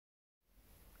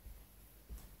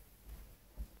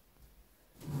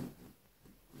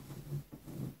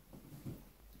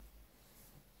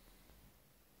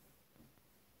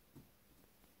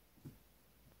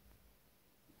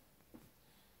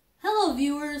Hello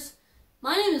viewers,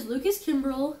 my name is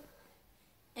Kimbrell,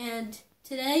 and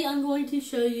today I'm going to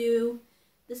show you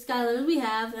the skylanders we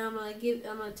have, and I'm going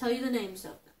to tell you the names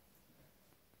of them.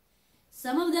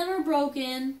 Some of them are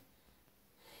broken,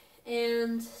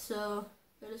 and so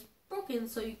they're just broken,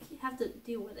 so you have to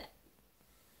deal with it.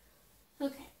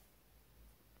 Okay.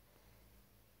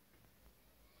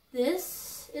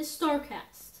 This is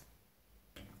Starcast.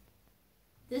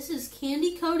 This is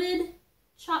candy coated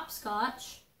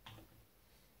Chopscotch.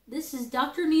 This is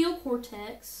Dr.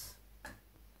 Neocortex.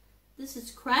 This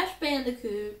is Crash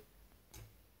Bandicoot.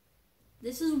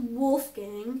 This is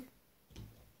Wolfgang.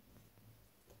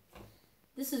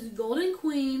 This is Golden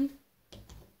Queen.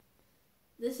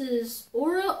 This is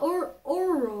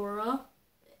Aurora,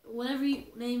 whatever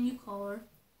name you call her.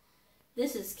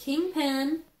 This is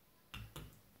Kingpin.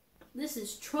 This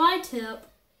is Tri-Tip.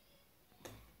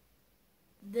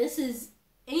 This is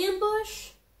Ambush.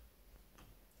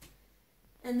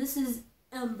 And this is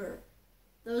Ember.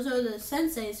 Those are the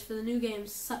senseis for the new game,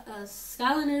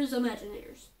 Skylanders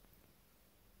Imagineers.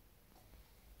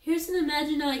 Here's an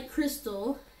Imaginite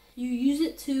crystal. You use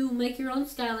it to make your own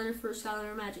Skylander for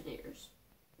Skylander Imagineers.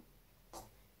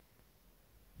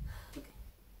 Okay.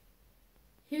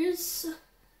 Here's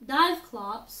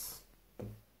Diveclops.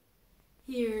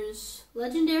 Here's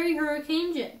Legendary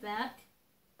Hurricane Jetpack.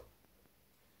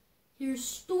 Here's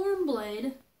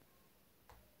Stormblade.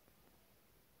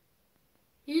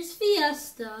 Here's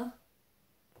Fiesta.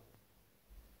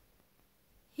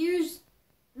 Here's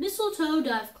Mistletoe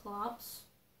Diveclops.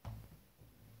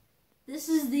 This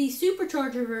is the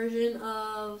supercharger version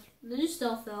of Ninja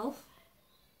Stealth Elf.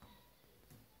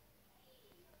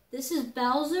 This is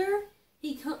Bowser.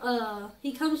 He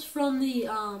comes from the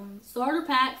starter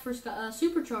pack for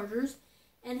superchargers,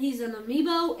 and he's an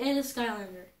amiibo and a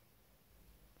Skylander.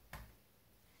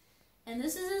 And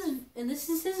this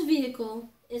is his vehicle.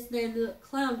 It's named the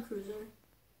Clown Cruiser.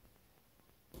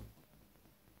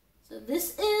 So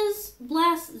this is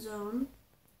Blast Zone.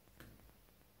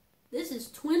 This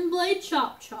is Twin Blade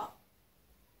Chop Chop.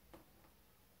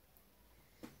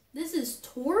 This is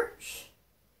Torch.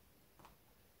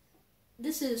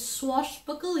 This is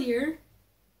Swashbuckler.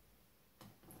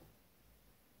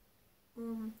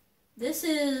 This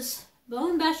is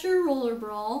Bone Basher Roller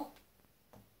Brawl.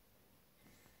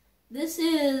 This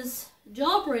is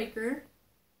Jawbreaker.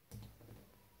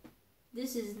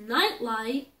 This is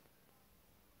Nightlight.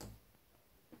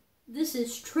 This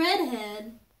is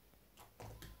Treadhead.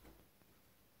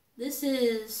 This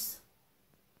is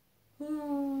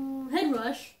Head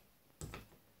Rush.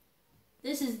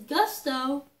 This is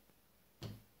Gusto.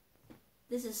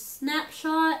 This is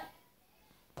Snapshot.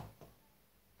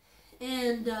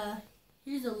 And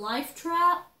here's a Life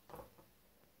Trap.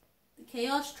 The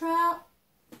Chaos Trap.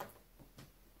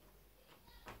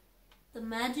 The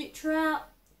Magic Trap.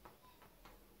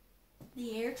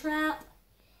 The Air Trap.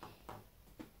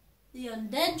 The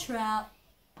Undead Trap.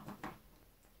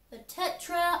 The Tet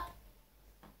Trap.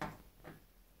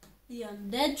 The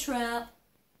Undead Trap.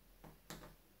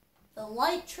 The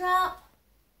Light Trap.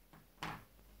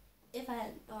 If I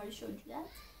hadn't already showed you that.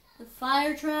 The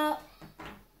Fire Trap.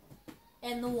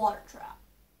 And the Water Trap.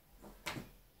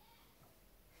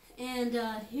 And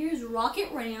here's Rocket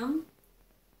Ram.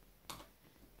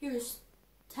 Here's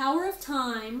Tower of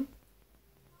Time.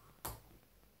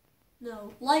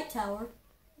 No, Light Tower,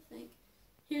 I think.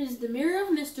 Here's the Mirror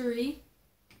of Mystery.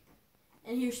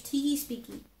 And here's Tiki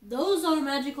Speaky. Those are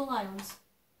magical items.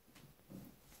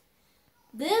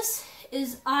 This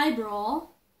is Eyebrawl.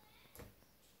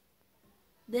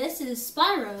 This is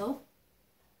Spyro.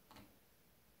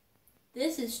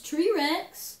 This is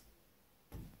T-Rex.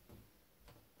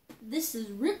 This is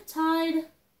Riptide.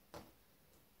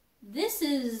 This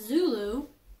is Zulu.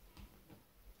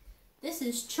 This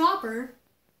is Chopper.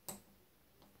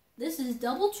 This is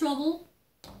Double Trouble.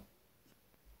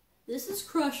 This is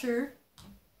Crusher.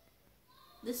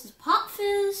 This is Pop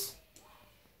Fizz.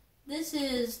 This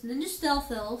is Ninja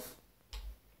Stealth Elf.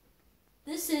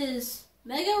 This is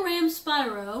Mega Ram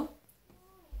Spyro.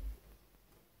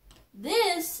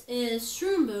 This is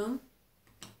Shroom Boom.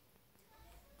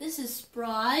 This is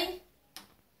Spry.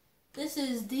 This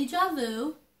is Deja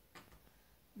Vu.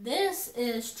 This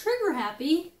is Trigger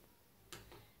Happy.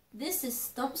 This is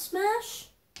Stump Smash.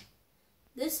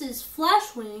 This is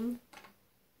Flashwing.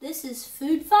 This is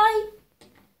Food Fight.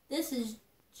 This is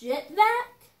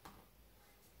Jetvac.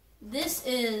 This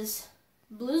is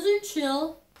Blizzard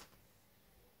Chill.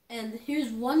 And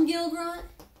here's one Gill Grunt.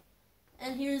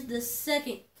 And here's the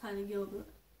second kind of Gill Grunt.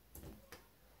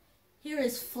 Here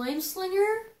is Flame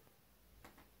Slinger.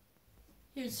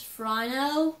 Here's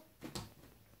Frino.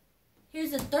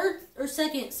 Here's the third or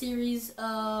second series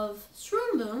of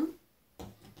Shroom Boom.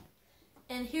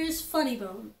 And here's Funny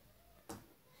Bone.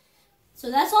 So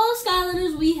that's all the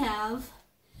Skylanders we have.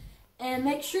 And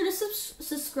make sure to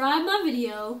subscribe my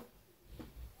video.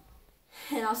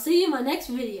 And I'll see you in my next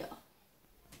video.